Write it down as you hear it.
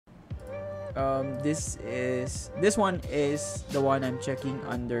This one is the one I'm checking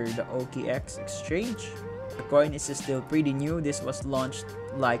under the Huobi Exchange. The coin is still pretty new. This was launched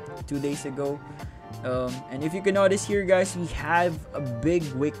like 2 days ago. And if you can notice here, guys, we have a big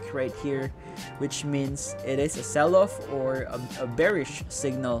wick right here, which means it is a sell-off or a bearish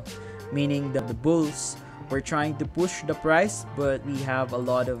signal, meaning that the bulls were trying to push the price, but we have a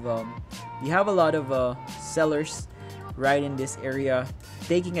lot of sellers right in this area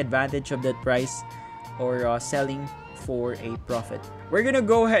taking advantage of that price or selling for a profit. We're gonna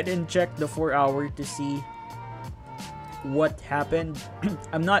go ahead and check the 4-hour to see what happened.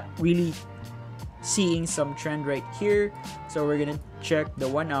 I'm not really seeing some trend right here, so we're gonna check the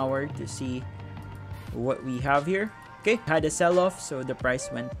 1-hour to see what we have here. Okay, had a sell-off, so the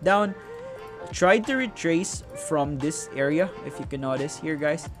price went down, tried to retrace from this area, if you can notice here,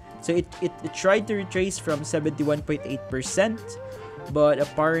 guys. So it tried to retrace from 71.8%, but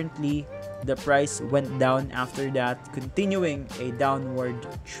apparently the price went down after that, continuing a downward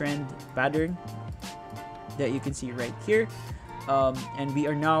trend pattern that you can see right here. And we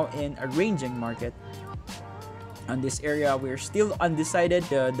are now in a ranging market. On this area, we're still undecided.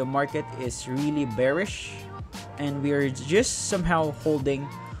 The market is really bearish, and we are just somehow holding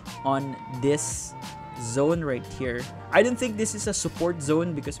on this zone right here. I don't think this is a support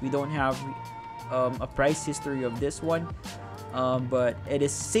zone because we don't have a price history of this one, but it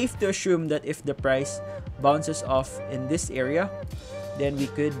is safe to assume that if the price bounces off in this area, then we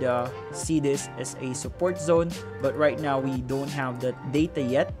could see this as a support zone. But right now we don't have that data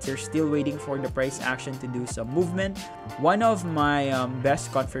yet. They're still waiting for the price action to do some movement. One of my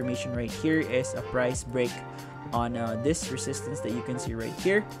best confirmation right here is a price break on this resistance that you can see right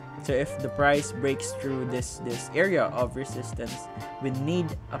here. So if the price breaks through this area of resistance, we need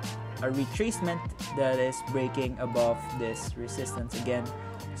a retracement that is breaking above this resistance again.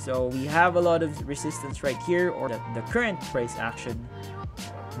 So we have a lot of resistance right here, or that the current price action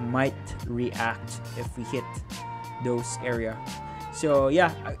might react if we hit those area. So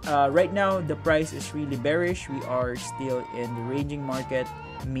yeah, right now the price is really bearish. We are still in the ranging market,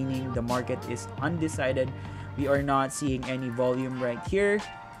 meaning the market is undecided. We are not seeing any volume right here,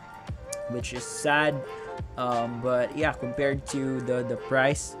 which is sad. But yeah, compared to the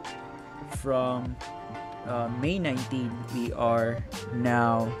price from May 19, we are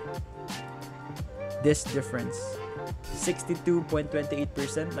now this difference,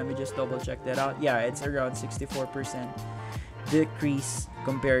 62.28%. Let me just double check that out. Yeah, it's around 64% decrease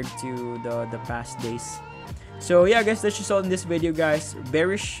compared to the past days. So yeah, guys, that's just all in this video, guys.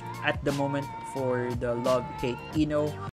 Bearish at the moment for the LHINU.